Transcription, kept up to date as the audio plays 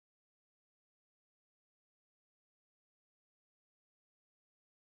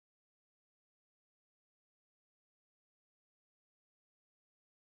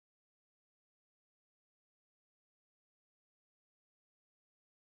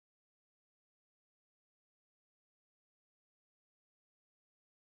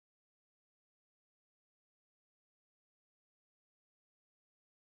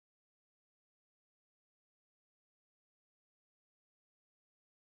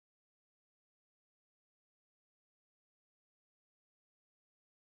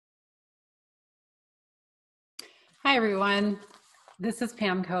Hi, everyone. This is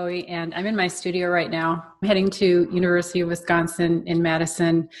Pam Caughey, and I'm in my studio right now. I'm heading to University of Wisconsin in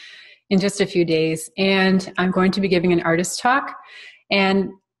Madison in just a few days, and I'm going to be giving an artist talk.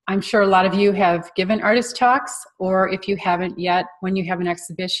 And I'm sure a lot of you have given artist talks, or if you haven't yet, when you have an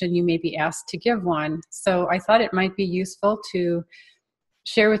exhibition, you may be asked to give one. So I thought it might be useful to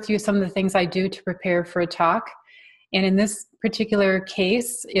share with you some of the things I do to prepare for a talk. And in this particular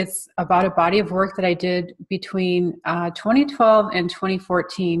case, it's about a body of work that I did between 2012 and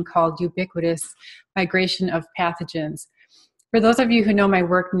 2014 called Ubiquitous: Migration of Pathogens. For those of you who know my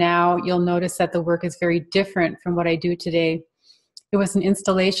work now, you'll notice that the work is very different from what I do today. It was an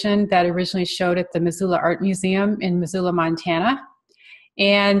installation that originally showed at the Missoula Art Museum in Missoula, Montana.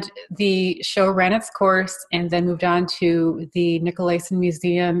 And the show ran its course and then moved on to the Nicolason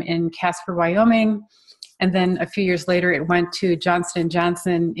Museum in Casper, Wyoming. And then a few years later, it went to Johnson &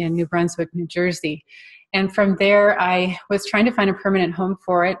 Johnson in New Brunswick, New Jersey. And from there, I was trying to find a permanent home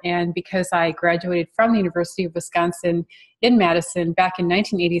for it. And because I graduated from the University of Wisconsin in Madison back in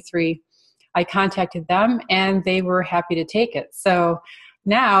 1983, I contacted them and they were happy to take it. So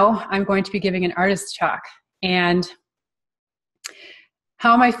now I'm going to be giving an artist talk. And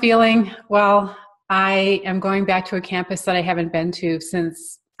how am I feeling? Well, I am going back to a campus that I haven't been to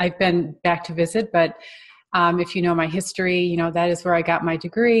since I've been back to visit, but if you know my history, you know that is where I got my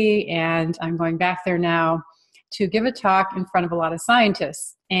degree, and I'm going back there now to give a talk in front of a lot of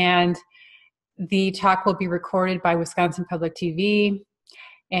scientists. And the talk will be recorded by Wisconsin Public TV,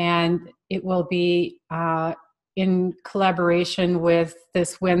 and it will be in collaboration with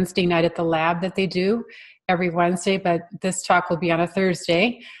this Wednesday night at the lab that they do every Wednesday, but this talk will be on a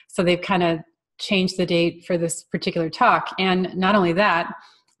Thursday. So they've kind of changed the date for this particular talk. And not only that,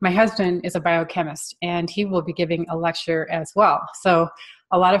 my husband is a biochemist, and he will be giving a lecture as well. So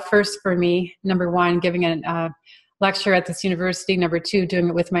a lot of firsts for me. Number one, giving a lecture at this university. Number two, doing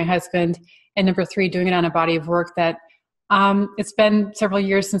it with my husband. And number three, doing it on a body of work that it's been several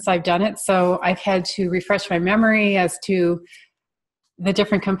years since I've done it. So I've had to refresh my memory as to the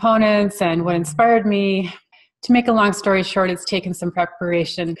different components and what inspired me. To make a long story short, it's taken some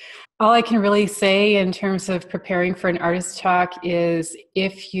preparation. All I can really say in terms of preparing for an artist talk is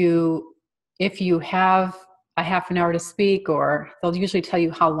if you have a half an hour to speak, or they'll usually tell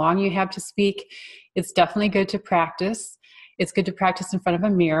you how long you have to speak, it's definitely good to practice. It's good to practice in front of a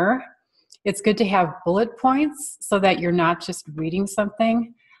mirror. It's good to have bullet points so that you're not just reading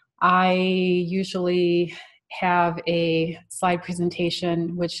something. I usually have a slide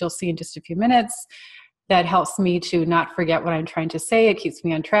presentation, which you'll see in just a few minutes, that helps me to not forget what I'm trying to say. It keeps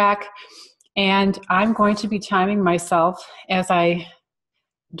me on track. And I'm going to be timing myself as I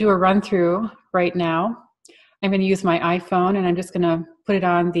do a run through right now. I'm going to use my iPhone, and I'm just going to put it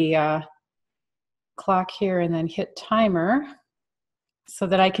on the clock here and then hit timer so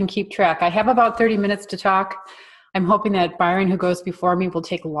that I can keep track. I have about 30 minutes to talk. I'm hoping that Byron, who goes before me, will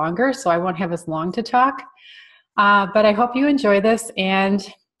take longer, so I won't have as long to talk. But I hope you enjoy this, and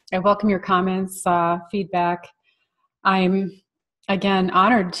I welcome your comments, feedback. I'm, again,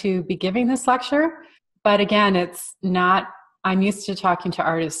 honored to be giving this lecture, but again, it's not, I'm used to talking to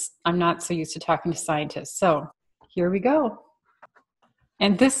artists. I'm not so used to talking to scientists. So here we go.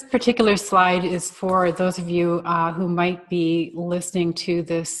 And this particular slide is for those of you who might be listening to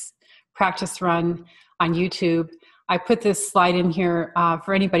this practice run on YouTube. I put this slide in here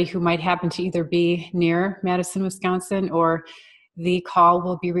for anybody who might happen to either be near Madison, Wisconsin, or the call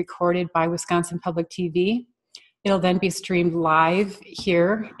will be recorded by Wisconsin Public TV. It'll then be streamed live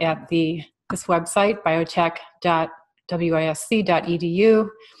here at this website, biotech.wisc.edu.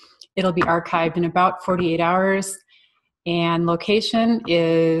 It'll be archived in about 48 hours. And location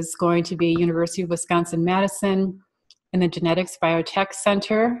is going to be University of Wisconsin-Madison in the Genetics Biotech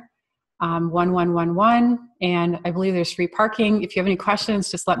Center, 1111. And I believe there's free parking. If you have any questions,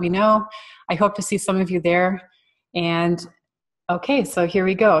 just let me know. I hope to see some of you there. And okay, so here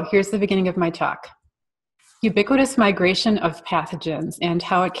we go. Here's the beginning of my talk. Ubiquitous migration of pathogens and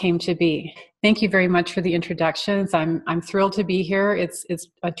how it came to be. Thank you very much for the introductions. I'm thrilled to be here. It's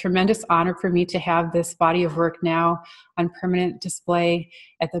a tremendous honor for me to have this body of work now on permanent display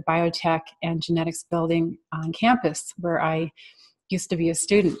at the Biotech and Genetics building on campus where I used to be a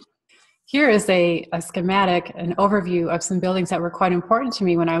student. Here is a schematic, an overview of some buildings that were quite important to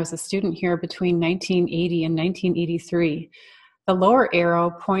me when I was a student here between 1980 and 1983. The lower arrow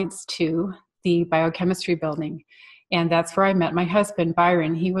points to the biochemistry building, and that's where I met my husband,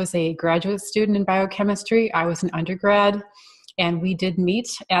 Byron. He was a graduate student in biochemistry. I was an undergrad, and we did meet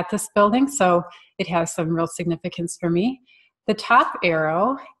at this building, so it has some real significance for me. The top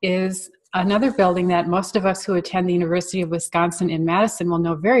arrow is another building that most of us who attend the University of Wisconsin in Madison will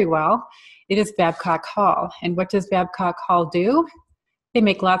know very well. It is Babcock Hall. And what does Babcock Hall do? They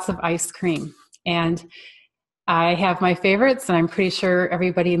make lots of ice cream. And I have my favorites, and I'm pretty sure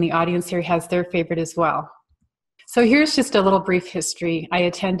everybody in the audience here has their favorite as well. So here's just a little brief history. I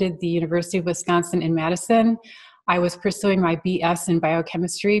attended the University of Wisconsin in Madison. I was pursuing my BS in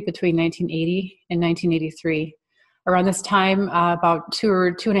biochemistry between 1980 and 1983. Around this time, about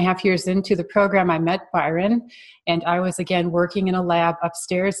 2.5 years into the program, I met Byron, and I was again working in a lab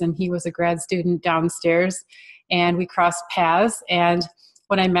upstairs, and he was a grad student downstairs, and we crossed paths. And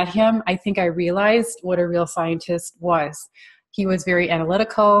when I met him, I think I realized what a real scientist was. He was very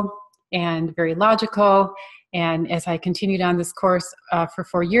analytical and very logical. And as I continued on this course for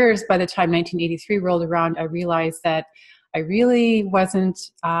 4 years, by the time 1983 rolled around, I realized that I really wasn't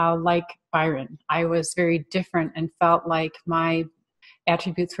like Byron. I was very different and felt like my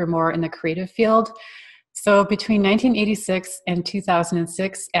attributes were more in the creative field. So between 1986 and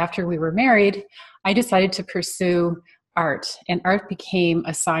 2006, after we were married, I decided to pursue art, and art became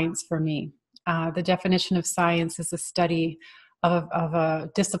a science for me. The definition of science is a study of a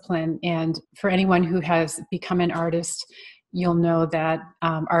discipline, and for anyone who has become an artist, you'll know that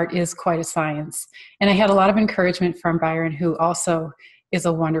art is quite a science. And I had a lot of encouragement from Byron, who also is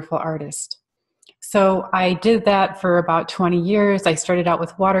a wonderful artist. So I did that for about 20 years. I started out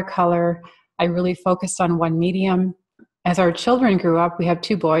with watercolor. I really focused on one medium. As our children grew up, we have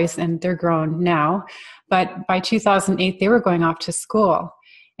 2 boys, and they're grown now. But by 2008, they were going off to school.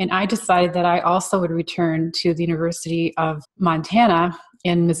 And I decided that I also would return to the University of Montana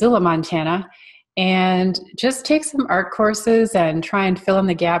in Missoula, Montana, and just take some art courses and try and fill in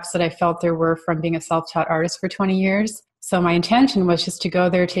the gaps that I felt there were from being a self-taught artist for 20 years. So my intention was just to go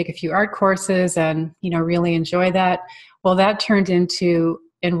there, take a few art courses, and really enjoy that. Well, that turned into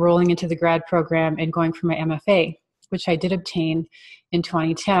enrolling into the grad program and going for my MFA, which I did obtain in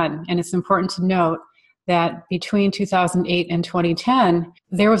 2010. And it's important to note that between 2008 and 2010,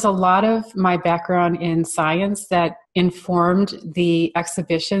 there was a lot of my background in science that informed the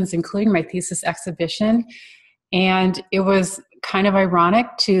exhibitions, including my thesis exhibition. And it was kind of ironic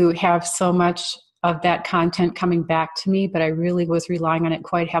to have so much of that content coming back to me, but I really was relying on it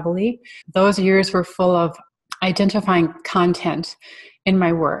quite heavily. Those years were full of identifying content in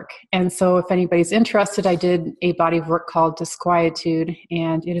my work. And so if anybody's interested, I did a body of work called Disquietude,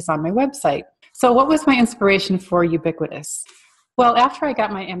 and it is on my website. So what was my inspiration for Ubiquitous? Well, after I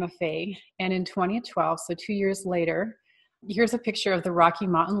got my MFA, and in 2012, so 2 years later, here's a picture of the Rocky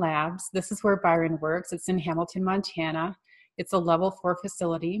Mountain Labs. This is where Byron works. It's in Hamilton, Montana. It's a level 4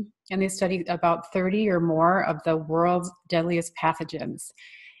 facility, and they study about 30 or more of the world's deadliest pathogens.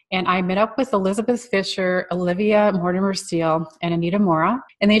 And I met up with Elizabeth Fisher, Olivia Mortimer-Steele, and Anita Mora,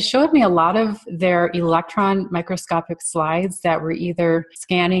 and they showed me a lot of their electron microscopic slides that were either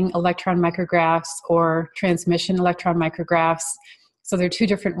scanning electron micrographs or transmission electron micrographs. So there are 2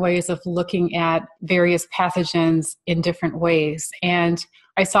 different ways of looking at various pathogens in different ways. And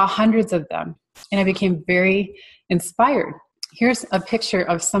I saw hundreds of them, and I became very inspired. Here's a picture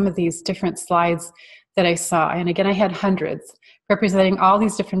of some of these different slides that I saw. And again, I had hundreds, representing all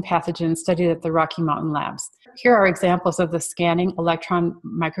these different pathogens studied at the Rocky Mountain Labs. Here are examples of the scanning electron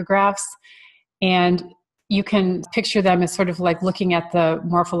micrographs, and you can picture them as sort of like looking at the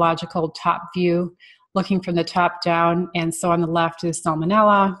morphological top view, looking from the top down. And so on the left is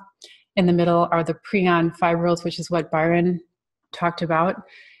Salmonella. In the middle are the prion fibrils, which is what Byron talked about.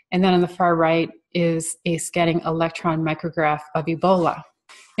 And then on the far right is a scanning electron micrograph of Ebola.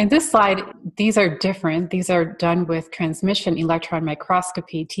 In this slide, these are different. These are done with transmission electron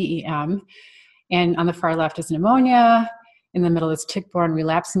microscopy, TEM. And on the far left is pneumonia. In the middle is tick-borne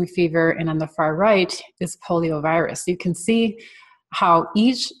relapsing fever. And on the far right is poliovirus. You can see how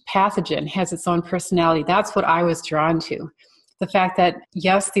each pathogen has its own personality. That's what I was drawn to. The fact that,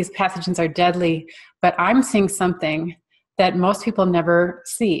 yes, these pathogens are deadly, but I'm seeing something that most people never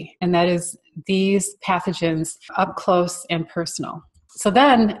see, and that is these pathogens up close and personal. So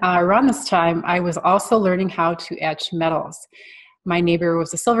then around this time, I was also learning how to etch metals. My neighbor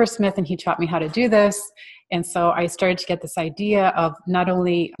was a silversmith, and he taught me how to do this. And so I started to get this idea of not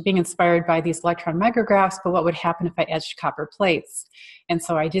only being inspired by these electron micrographs, but what would happen if I etched copper plates. And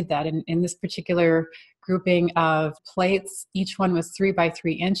so I did that. And in this particular grouping of plates, each one was 3 by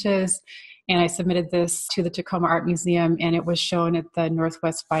 3 inches. And I submitted this to the Tacoma Art Museum, and it was shown at the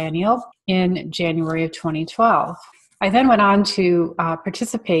Northwest Biennial in January of 2012. I then went on to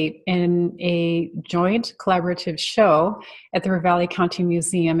participate in a joint collaborative show at the Ravalli County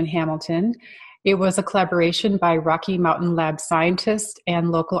Museum in Hamilton. It was a collaboration by Rocky Mountain Lab scientists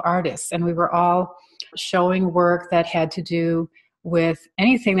and local artists, and we were all showing work that had to do with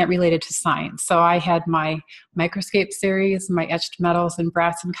anything that related to science. So I had my microscope series, my etched metals in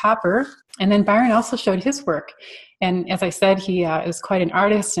brass and copper, and then Byron also showed his work. And as I said, he is quite an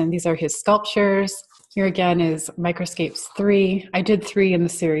artist, and these are his sculptures. Here again is Microscapes 3. I did 3 in the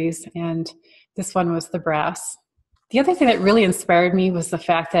series, and this one was the brass. The other thing that really inspired me was the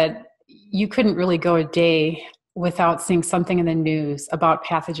fact that you couldn't really go a day without seeing something in the news about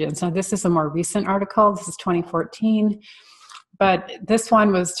pathogens. Now, this is a more recent article. This is 2014. But this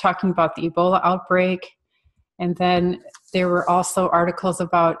one was talking about the Ebola outbreak. And then there were also articles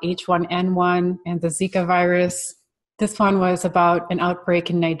about H1N1 and the Zika virus. This one was about an outbreak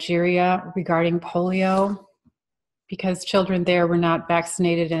in Nigeria regarding polio, because children there were not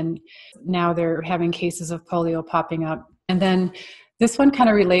vaccinated, and now they're having cases of polio popping up. And then this one kind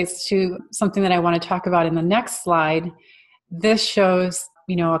of relates to something that I want to talk about in the next slide. This shows,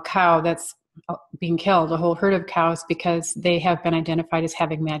 a cow that's being killed, a whole herd of cows, because they have been identified as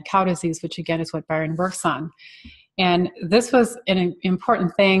having mad cow disease, which again is what Byron works on. And this was an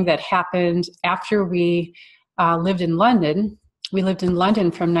important thing that happened after we lived in London. We lived in London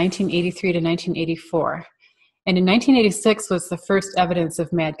from 1983 to 1984. And in 1986 was the first evidence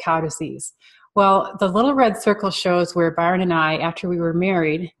of mad cow disease. Well, the little red circle shows where Byron and I, after we were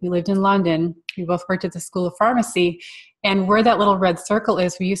married, we lived in London. We both worked at the School of Pharmacy. And where that little red circle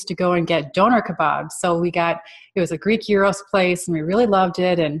is, we used to go and get doner kebabs. So it was a Greek gyros place, and we really loved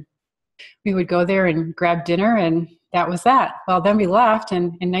it. And we would go there and grab dinner, and that was that. Well, then we left,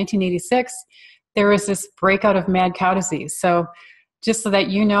 and in 1986, there was this breakout of mad cow disease. So just so that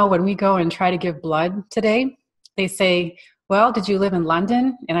you know, when we go and try to give blood today, they say, well, did you live in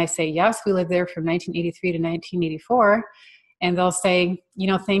London? And I say, yes, we lived there from 1983 to 1984. And they'll say,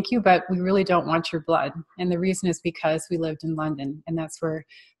 thank you, but we really don't want your blood. And the reason is because we lived in London, and that's where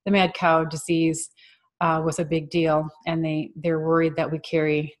the mad cow disease was a big deal. And they're worried that we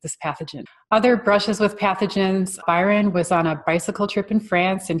carry this pathogen. Other brushes with pathogens, Byron was on a bicycle trip in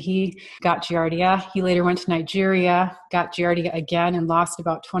France, and he got Giardia. He later went to Nigeria, got Giardia again, and lost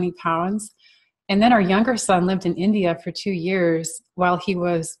about 20 pounds. And then our younger son lived in India for 2 years while he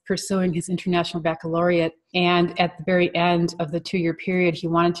was pursuing his international baccalaureate. And at the very end of the 2-year period, he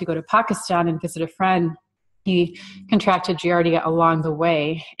wanted to go to Pakistan and visit a friend. He contracted Giardia along the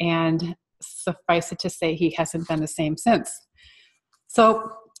way, and suffice it to say, he hasn't been the same since.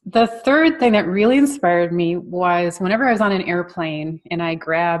 So the third thing that really inspired me was whenever I was on an airplane and I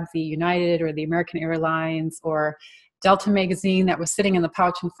grabbed the United or the American Airlines or Delta magazine that was sitting in the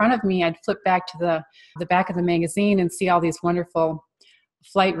pouch in front of me, I'd flip back to the back of the magazine and see all these wonderful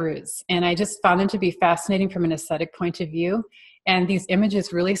flight routes. And I just found them to be fascinating from an aesthetic point of view. And these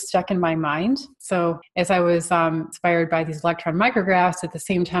images really stuck in my mind. So as I was inspired by these electron micrographs, at the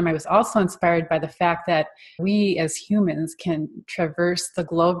same time, I was also inspired by the fact that we as humans can traverse the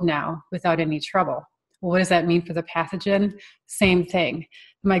globe now without any trouble. Well, what does that mean for the pathogen? Same thing.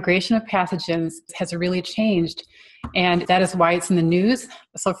 The migration of pathogens has really changed, and that is why it's in the news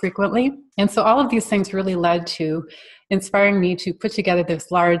so frequently. And so all of these things really led to inspiring me to put together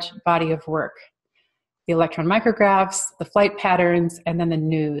this large body of work. The electron micrographs, the flight patterns, and then the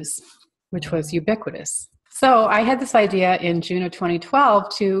news, which was ubiquitous. So I had this idea in June of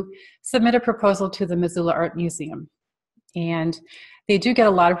 2012 to submit a proposal to the Missoula Art Museum. And they do get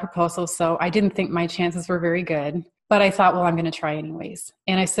a lot of proposals, so I didn't think my chances were very good. But I thought, well, I'm going to try anyways.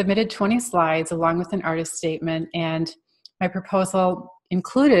 And I submitted 20 slides along with an artist statement, and my proposal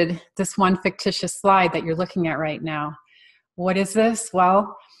included this one fictitious slide that you're looking at right now. What is this?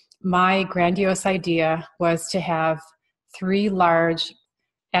 Well, my grandiose idea was to have 3 large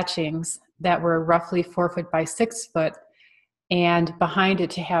etchings that were roughly 4 foot by 6 foot, and behind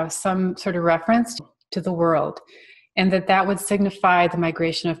it to have some sort of reference to the world, and that would signify the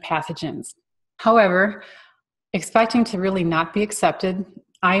migration of pathogens. However, expecting to really not be accepted,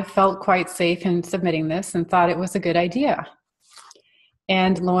 I felt quite safe in submitting this and thought it was a good idea.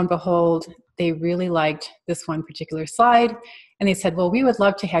 And lo and behold, they really liked this one particular slide, and they said, well, we would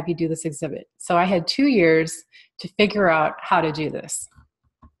love to have you do this exhibit. So I had 2 years to figure out how to do this.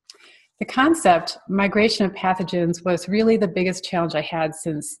 The concept, migration of pathogens, was really the biggest challenge I had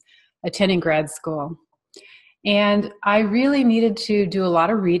since attending grad school. And I really needed to do a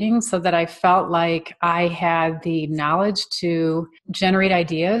lot of reading so that I felt like I had the knowledge to generate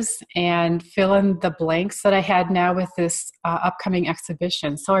ideas and fill in the blanks that I had now with this upcoming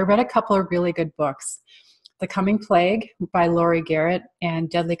exhibition. So I read a couple of really good books. The Coming Plague by Laurie Garrett and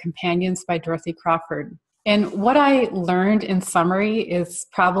Deadly Companions by Dorothy Crawford. And what I learned in summary is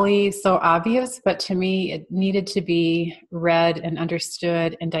probably so obvious, but to me, it needed to be read and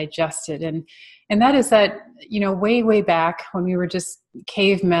understood and digested. And that is that, way, way back when we were just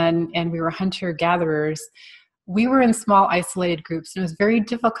cavemen and we were hunter-gatherers, we were in small isolated groups. And it was very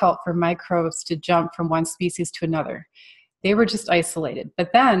difficult for microbes to jump from one species to another. They were just isolated.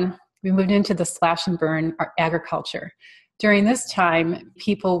 But then we moved into the slash and burn agriculture. During this time,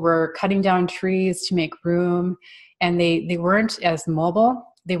 people were cutting down trees to make room, and they weren't as mobile.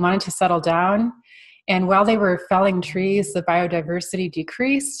 They wanted to settle down. And while they were felling trees, the biodiversity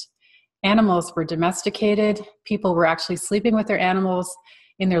decreased. Animals were domesticated. People were actually sleeping with their animals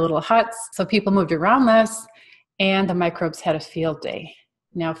in their little huts. So people moved around less, and the microbes had a field day.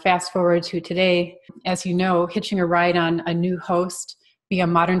 Now, fast forward to today, as you know, hitching a ride on a new host via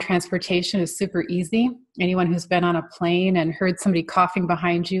modern transportation is super easy. Anyone who's been on a plane and heard somebody coughing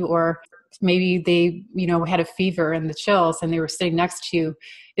behind you, or maybe they, had a fever and the chills and they were sitting next to you,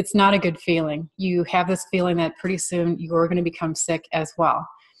 it's not a good feeling. You have this feeling that pretty soon you're going to become sick as well.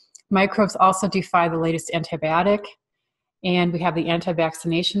 Microbes also defy the latest antibiotic, and we have the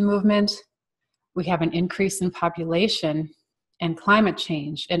anti-vaccination movement. We have an increase in population and climate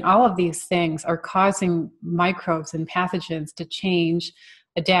change. And all of these things are causing microbes and pathogens to change,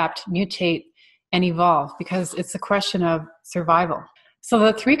 adapt, mutate, and evolve, because it's a question of survival. So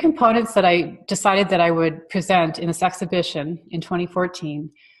the three components that I decided that I would present in this exhibition in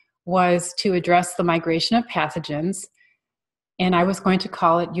 2014 was to address the migration of pathogens, and I was going to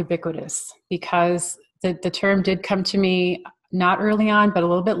call it ubiquitous, because the term did come to me not early on, but a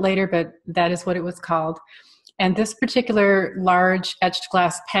little bit later, but that is what it was called. And this particular large etched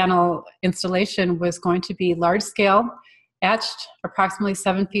glass panel installation was going to be large scale, etched approximately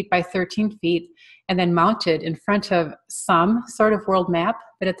 7 feet by 13 feet, and then mounted in front of some sort of world map.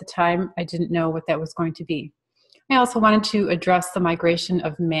 But at the time, I didn't know what that was going to be. I also wanted to address the migration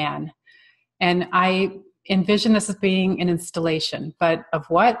of man. And I envisioned this as being an installation, but of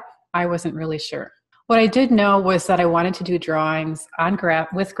what, I wasn't really sure. What I did know was that I wanted to do drawings on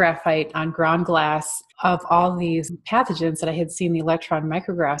with graphite on ground glass of all these pathogens that I had seen the electron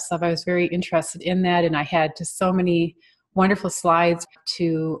micrographs of. I was very interested in that, and I had just so many wonderful slides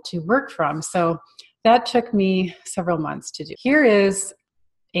to work from. So that took me several months to do. Here is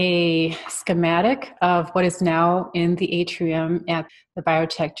a schematic of what is now in the atrium at the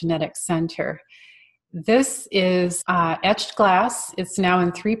Biotech Genetics Center. This is etched glass. It's now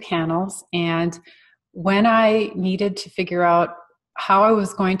in 3 panels, and when I needed to figure out how I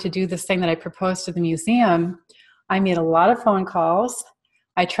was going to do this thing that I proposed to the museum, I made a lot of phone calls.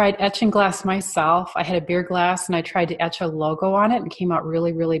 I tried etching glass myself. I had a beer glass and I tried to etch a logo on it and came out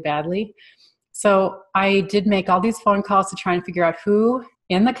really, really badly. So I did make all these phone calls to try and figure out who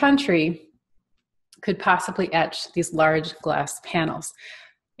in the country could possibly etch these large glass panels.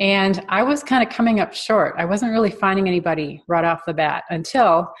 And I was kind of coming up short. I wasn't really finding anybody right off the bat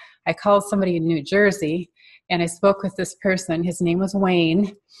until I called somebody in New Jersey, and I spoke with this person. His name was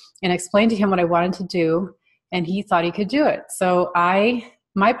Wayne, and I explained to him what I wanted to do, and he thought he could do it. So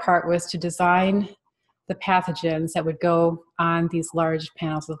my part was to design the pathogens that would go on these large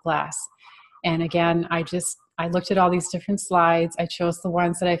panels of glass. And again, I looked at all these different slides. I chose the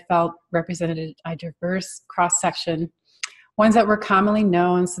ones that I felt represented a diverse cross-section, ones that were commonly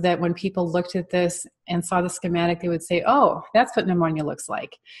known, so that when people looked at this and saw the schematic, they would say, oh, that's what pneumonia looks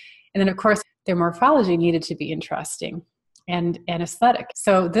like. And then, of course, their morphology needed to be interesting and aesthetic.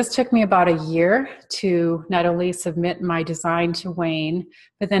 So this took me about a year to not only submit my design to Wayne,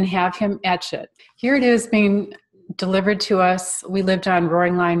 but then have him etch it. Here it is being delivered to us. We lived on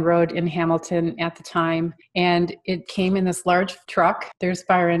Roaring Line Road in Hamilton at the time, and it came in this large truck. There's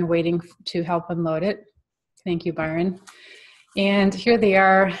Byron waiting to help unload it. Thank you, Byron. And here they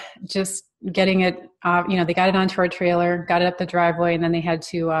are, just getting it, they got it onto our trailer, got it up the driveway, and then they had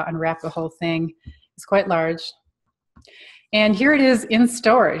to unwrap the whole thing. It's quite large. And here it is in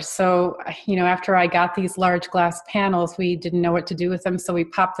storage. So, after I got these large glass panels, we didn't know what to do with them, so we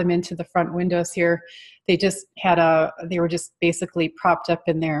popped them into the front windows here. They were just basically propped up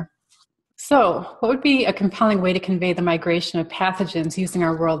in there. So, what would be a compelling way to convey the migration of pathogens using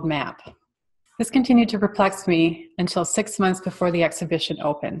our world map? This continued to perplex me until 6 months before the exhibition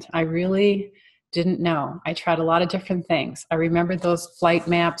opened. I really didn't know. I tried a lot of different things. I remembered those flight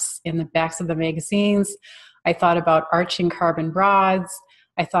maps in the backs of the magazines. I thought about arching carbon rods.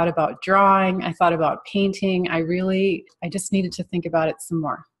 I thought about drawing. I thought about painting. I just needed to think about it some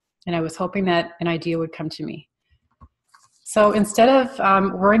more. And I was hoping that an idea would come to me. So instead of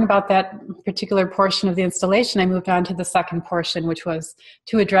worrying about that particular portion of the installation, I moved on to the second portion, which was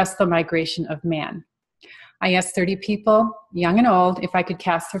to address the migration of man. I asked 30 people, young and old, if I could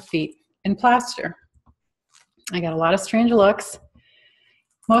cast their feet in plaster. I got a lot of strange looks.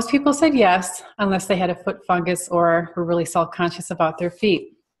 Most people said yes, unless they had a foot fungus or were really self-conscious about their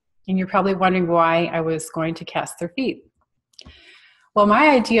feet. And you're probably wondering why I was going to cast their feet. Well, my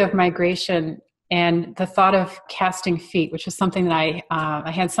idea of migration and the thought of casting feet, which is something that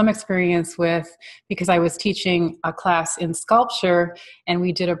I had some experience with because I was teaching a class in sculpture, and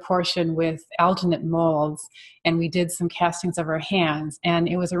we did a portion with alginate molds, and we did some castings of our hands. And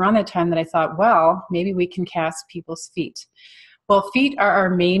it was around that time that I thought, well, maybe we can cast people's feet. Well, feet are our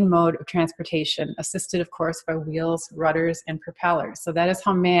main mode of transportation, assisted, of course, by wheels, rudders, and propellers. So that is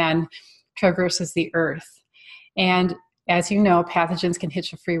how man traverses the earth. And as you know, pathogens can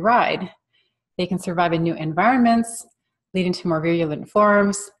hitch a free ride. They can survive in new environments, leading to more virulent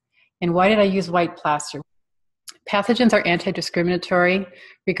forms. And why did I use white plaster? Pathogens are anti-discriminatory,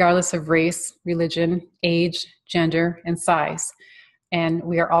 regardless of race, religion, age, gender, and size. And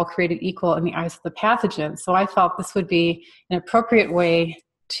we are all created equal in the eyes of the pathogen. So I felt this would be an appropriate way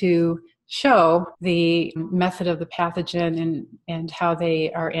to show the method of the pathogen and how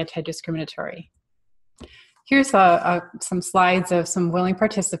they are anti-discriminatory. Here's some slides of some willing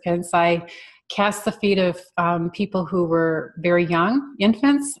participants. I cast the feet of people who were very young,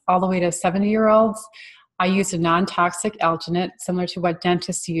 infants, all the way to 70-year-olds. I used a non-toxic alginate, similar to what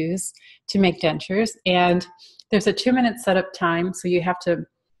dentists use to make dentures. And there's a 2-minute setup time, so you have to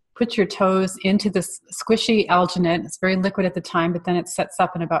put your toes into this squishy alginate. It's very liquid at the time, but then it sets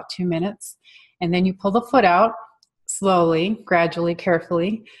up in about 2 minutes. And then you pull the foot out slowly, gradually,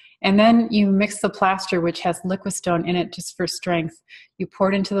 carefully. And then you mix the plaster, which has liquistone in it just for strength. You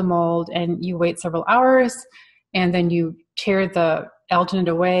pour it into the mold and you wait several hours, and then you tear the alginate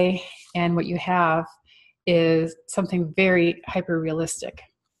away, and what you have is something very hyper-realistic.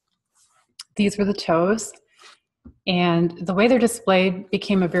 These were the toes, and the way they're displayed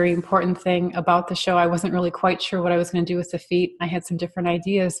became a very important thing about the show. I wasn't really quite sure what I was going to do with the feet. I had some different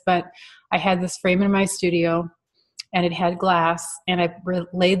ideas, but I had this frame in my studio, and it had glass, and I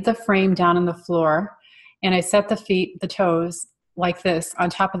laid the frame down on the floor, and I set the feet, the toes, like this on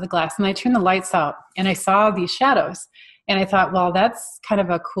top of the glass, and I turned the lights out, and I saw these shadows, and I thought, well, that's kind of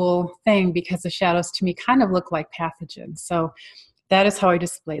a cool thing because the shadows to me kind of look like pathogens. So that is how I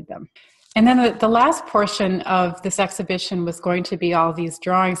displayed them. And then the last portion of this exhibition was going to be all these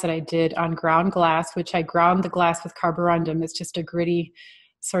drawings that I did on ground glass, which I ground the glass with carborundum. It's just a gritty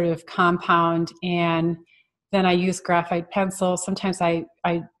sort of compound, and then I used graphite pencil. Sometimes I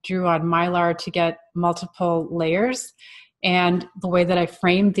drew on mylar to get multiple layers. And the way that I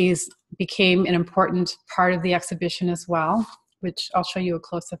framed these became an important part of the exhibition as well, which I'll show you a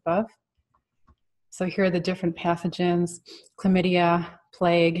close-up of. So here are the different pathogens: chlamydia,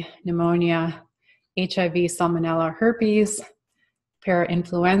 plague, pneumonia, HIV, salmonella, herpes,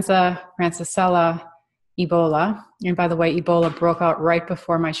 parainfluenza, Francisella, Ebola. And by the way, Ebola broke out right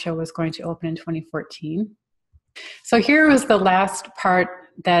before my show was going to open in 2014. So here was the last part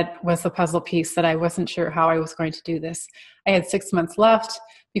that was the puzzle piece that I wasn't sure how I was going to do this. I had 6 months left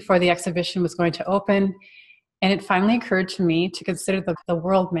before the exhibition was going to open, and it finally occurred to me to consider the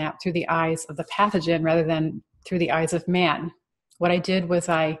world map through the eyes of the pathogen rather than through the eyes of man. What I did was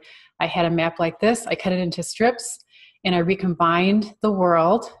I had a map like this. I cut it into strips, and I recombined the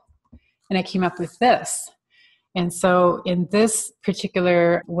world, and I came up with this. And so in this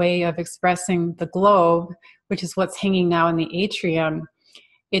particular way of expressing the globe, which is what's hanging now in the atrium,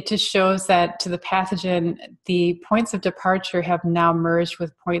 it just shows that to the pathogen, the points of departure have now merged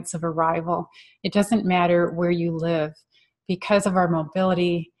with points of arrival. It doesn't matter where you live. Because of our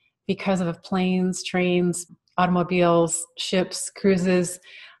mobility, because of planes, trains, automobiles, ships, cruises,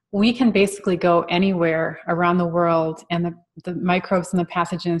 we can basically go anywhere around the world, and the microbes and the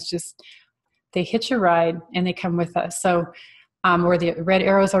pathogens just, they hitch a ride and they come with us. So where the red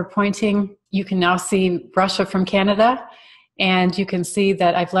arrows are pointing, you can now see Russia from Canada, and you can see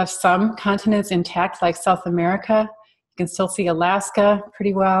that I've left some continents intact, like South America. You can still see Alaska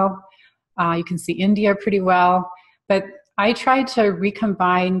pretty well. You can see India pretty well. But I tried to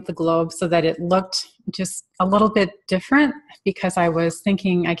recombine the globe so that it looked just a little bit different, because I was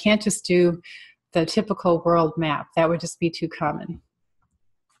thinking I can't just do the typical world map. That would just be too common.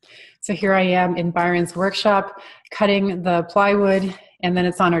 So here I am in Byron's workshop, cutting the plywood, and then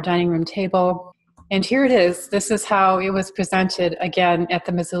it's on our dining room table. And here it is. This is how it was presented again at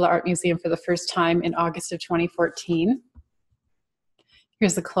the Missoula Art Museum for the first time in August of 2014.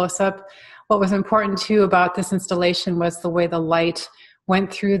 Here's the close-up. What was important too about this installation was the way the light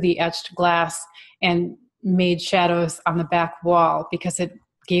went through the etched glass and made shadows on the back wall, because it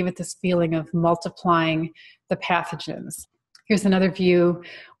gave it this feeling of multiplying the pathogens. Here's another view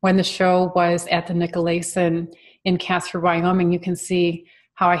when the show was at the Nicolason in Casper, Wyoming. You can see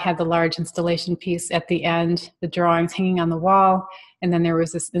how I had the large installation piece at the end, the drawings hanging on the wall, and then there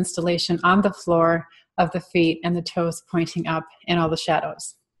was this installation on the floor of the feet and the toes pointing up and all the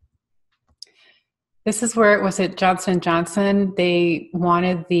shadows. This is where it was at Johnson & Johnson. They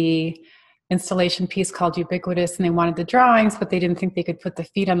wanted the installation piece called Ubiquitous, and they wanted the drawings, but they didn't think they could put the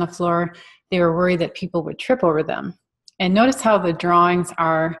feet on the floor. They were worried that people would trip over them. And notice how the drawings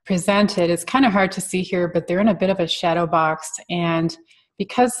are presented. It's kind of hard to see here, but they're in a bit of a shadow box. And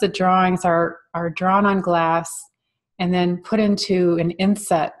because the drawings are drawn on glass and then put into an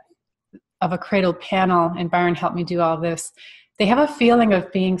inset of a cradled panel, and Byron helped me do all this, they have a feeling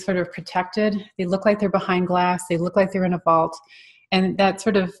of being sort of protected. They look like they're behind glass. They look like they're in a vault. And that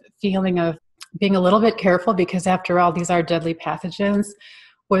sort of feeling of being a little bit careful, because after all, these are deadly pathogens,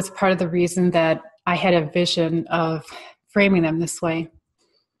 was part of the reason that I had a vision of framing them this way.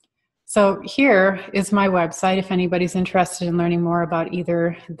 So here is my website if anybody's interested in learning more about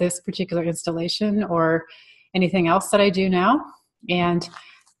either this particular installation or anything else that I do now. And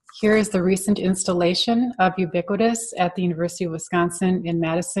here is the recent installation of Ubiquitous at the University of Wisconsin in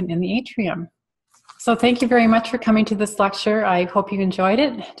Madison in the atrium. So thank you very much for coming to this lecture. I hope you enjoyed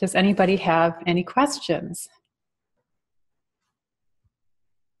it. Does anybody have any questions?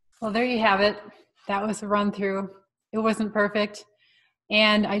 Well, there you have it. That was a run through. It wasn't perfect.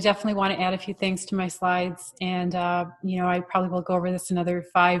 And I definitely want to add a few things to my slides. And, I probably will go over this another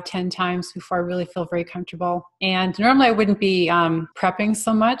 5-10 times before I really feel very comfortable. And normally I wouldn't be prepping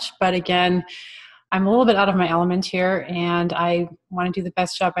so much, but again, I'm a little bit out of my element here and I want to do the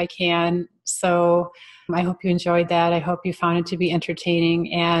best job I can. So I hope you enjoyed that. I hope you found it to be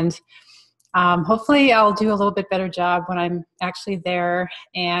entertaining. And hopefully I'll do a little bit better job when I'm actually there.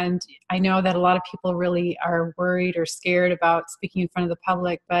 And I know that a lot of people really are worried or scared about speaking in front of the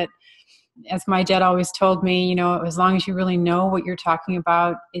public, but as my dad always told me, as long as you really know what you're talking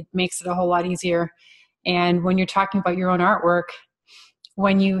about, it makes it a whole lot easier. And when you're talking about your own artwork,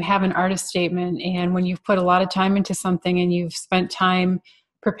 when you have an artist statement and when you've put a lot of time into something and you've spent time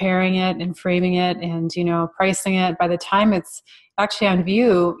preparing it and framing it and, pricing it, by the time it's actually on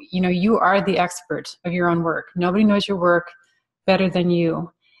view, you are the expert of your own work. Nobody knows your work better than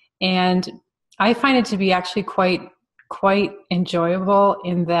you. And I find it to be actually quite enjoyable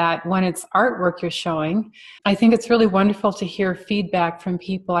in that when it's artwork you're showing, I think it's really wonderful to hear feedback from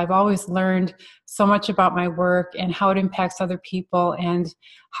people. I've always learned so much about my work and how it impacts other people and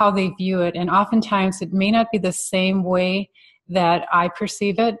how they view it. And oftentimes it may not be the same way that I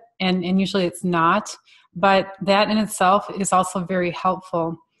perceive it, and usually it's not. But that in itself is also very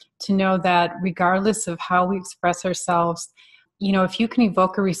helpful to know that regardless of how we express ourselves, if you can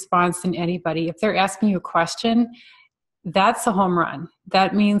evoke a response in anybody, if they're asking you a question, that's a home run.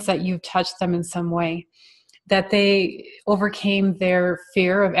 That means that you've touched them in some way, that they overcame their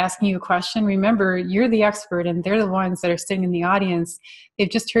fear of asking you a question. Remember, you're the expert and they're the ones that are sitting in the audience. They've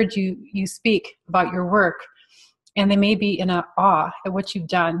just heard you speak about your work. And they may be in awe at what you've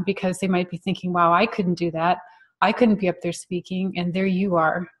done because they might be thinking, wow, I couldn't do that. I couldn't be up there speaking, and there you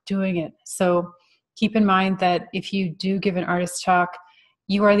are doing it. So keep in mind that if you do give an artist talk,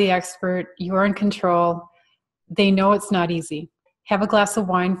 you are the expert, you are in control. They know it's not easy. Have a glass of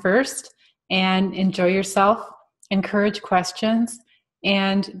wine first and enjoy yourself, encourage questions,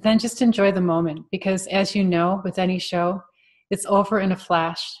 and then just enjoy the moment. Because as you know, with any show, it's over in a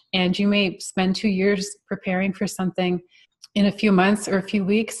flash, and you may spend 2 years preparing for something. In a few months or a few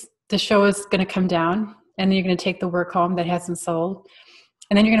weeks, the show is going to come down, and then you're going to take the work home that hasn't sold,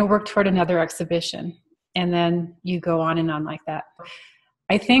 and then you're going to work toward another exhibition, and then you go on and on like that.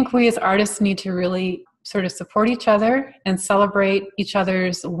 I think we as artists need to really sort of support each other and celebrate each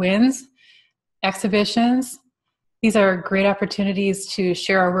other's wins, exhibitions. These are great opportunities to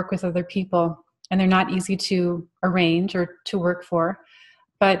share our work with other people. And they're not easy to arrange or to work for.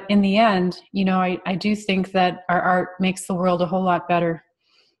 But in the end, I do think that our art makes the world a whole lot better.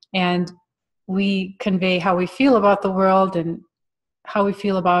 And we convey how we feel about the world and how we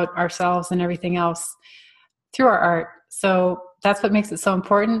feel about ourselves and everything else through our art. So that's what makes it so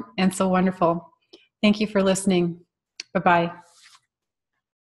important and so wonderful. Thank you for listening. Bye-bye.